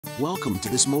Welcome to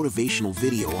this motivational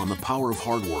video on the power of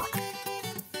hard work.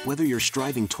 Whether you're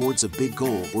striving towards a big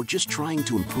goal or just trying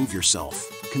to improve yourself,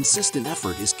 consistent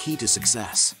effort is key to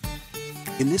success.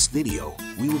 In this video,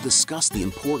 we will discuss the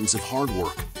importance of hard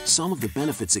work, some of the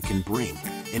benefits it can bring,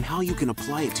 and how you can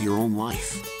apply it to your own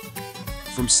life.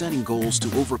 From setting goals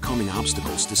to overcoming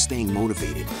obstacles to staying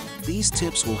motivated, these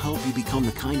tips will help you become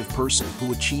the kind of person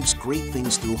who achieves great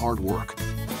things through hard work.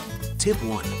 Tip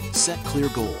 1. Set clear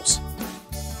goals.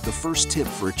 The first tip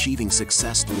for achieving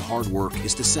success through hard work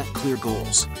is to set clear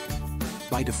goals.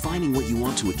 By defining what you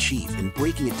want to achieve and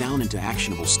breaking it down into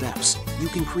actionable steps, you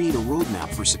can create a roadmap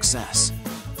for success.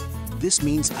 This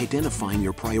means identifying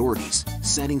your priorities,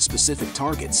 setting specific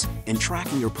targets, and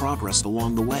tracking your progress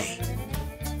along the way.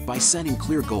 By setting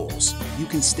clear goals, you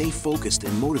can stay focused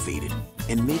and motivated,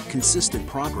 and make consistent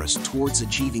progress towards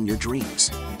achieving your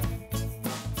dreams.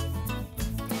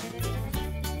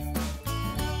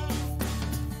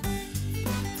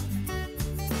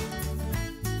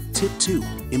 Tip 2.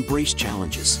 Embrace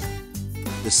challenges.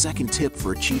 The second tip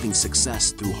for achieving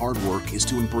success through hard work is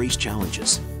to embrace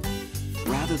challenges.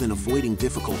 Rather than avoiding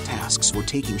difficult tasks or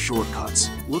taking shortcuts,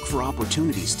 look for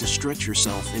opportunities to stretch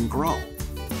yourself and grow.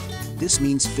 This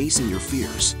means facing your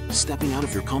fears, stepping out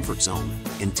of your comfort zone,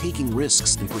 and taking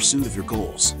risks in pursuit of your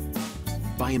goals.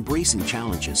 By embracing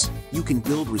challenges, you can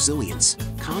build resilience,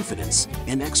 confidence,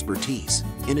 and expertise,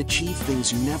 and achieve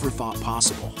things you never thought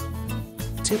possible.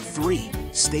 Tip 3.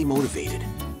 Stay motivated.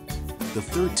 The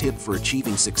third tip for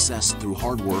achieving success through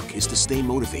hard work is to stay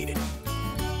motivated.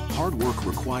 Hard work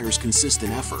requires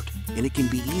consistent effort, and it can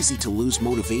be easy to lose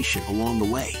motivation along the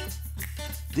way.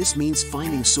 This means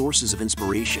finding sources of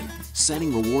inspiration,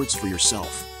 setting rewards for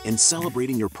yourself, and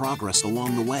celebrating your progress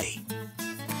along the way.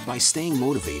 By staying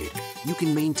motivated, you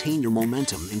can maintain your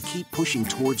momentum and keep pushing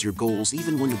towards your goals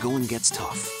even when the going gets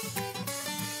tough.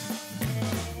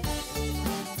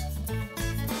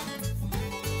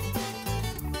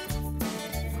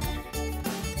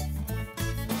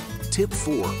 Tip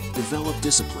 4. Develop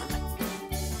discipline.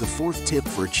 The fourth tip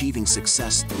for achieving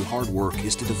success through hard work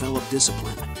is to develop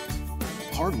discipline.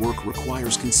 Hard work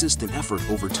requires consistent effort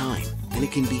over time, and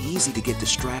it can be easy to get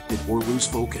distracted or lose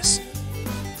focus.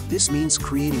 This means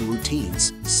creating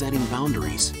routines, setting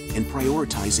boundaries, and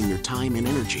prioritizing your time and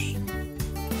energy.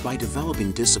 By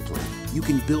developing discipline, you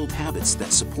can build habits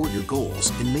that support your goals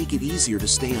and make it easier to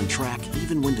stay on track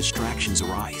even when distractions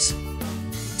arise.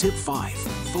 Tip 5.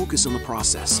 Focus on the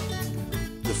process.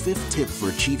 The fifth tip for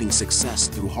achieving success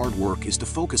through hard work is to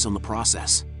focus on the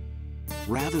process.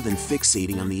 Rather than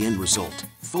fixating on the end result,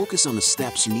 focus on the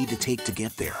steps you need to take to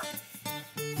get there.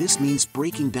 This means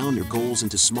breaking down your goals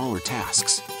into smaller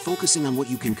tasks, focusing on what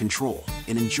you can control,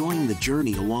 and enjoying the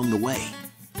journey along the way.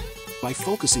 By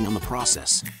focusing on the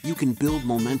process, you can build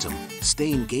momentum,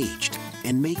 stay engaged,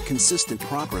 and make consistent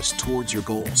progress towards your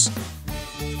goals.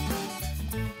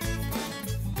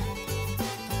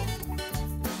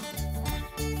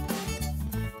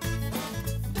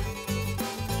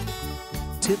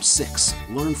 Tip 6.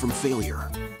 Learn from failure.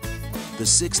 The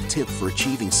sixth tip for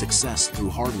achieving success through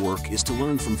hard work is to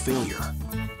learn from failure.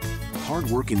 Hard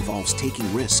work involves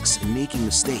taking risks and making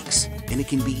mistakes, and it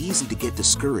can be easy to get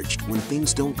discouraged when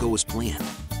things don't go as planned.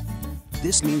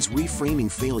 This means reframing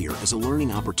failure as a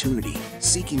learning opportunity,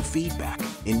 seeking feedback,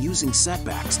 and using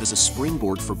setbacks as a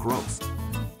springboard for growth.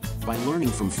 By learning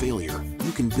from failure,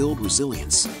 you can build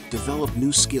resilience, develop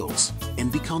new skills,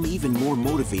 and become even more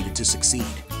motivated to succeed.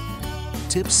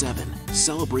 Tip 7.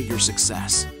 Celebrate your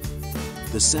success.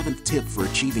 The seventh tip for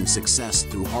achieving success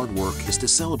through hard work is to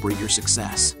celebrate your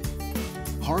success.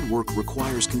 Hard work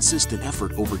requires consistent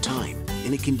effort over time,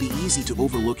 and it can be easy to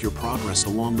overlook your progress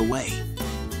along the way.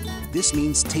 This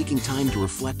means taking time to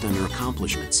reflect on your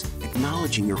accomplishments,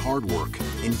 acknowledging your hard work,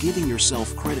 and giving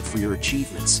yourself credit for your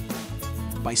achievements.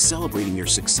 By celebrating your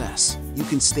success, you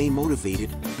can stay motivated,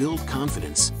 build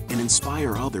confidence, and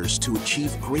inspire others to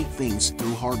achieve great things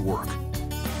through hard work.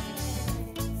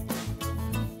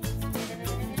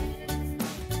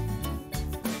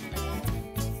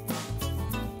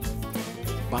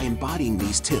 By embodying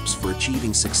these tips for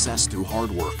achieving success through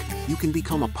hard work, you can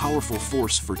become a powerful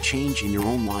force for change in your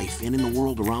own life and in the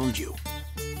world around you.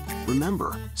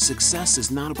 Remember, success is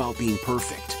not about being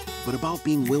perfect, but about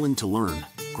being willing to learn,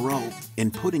 grow,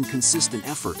 and put in consistent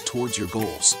effort towards your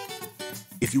goals.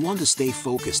 If you want to stay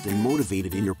focused and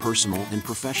motivated in your personal and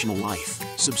professional life,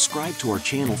 subscribe to our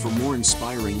channel for more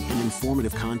inspiring and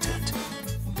informative content.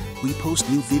 We post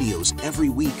new videos every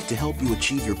week to help you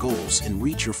achieve your goals and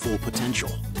reach your full potential.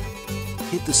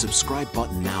 Hit the subscribe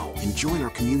button now and join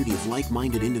our community of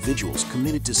like-minded individuals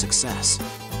committed to success.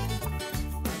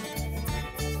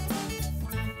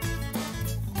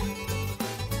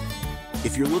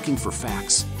 If you're looking for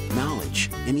facts, knowledge,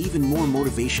 and even more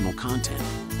motivational content,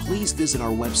 please visit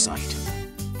our website.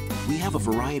 We have a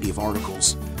variety of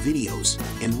articles, videos,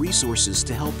 and resources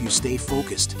to help you stay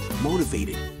focused,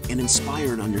 motivated, and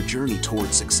inspired on your journey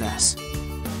towards success.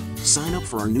 Sign up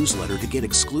for our newsletter to get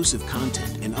exclusive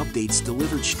content and updates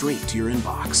delivered straight to your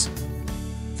inbox.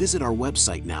 Visit our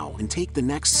website now and take the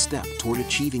next step toward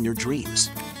achieving your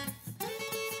dreams.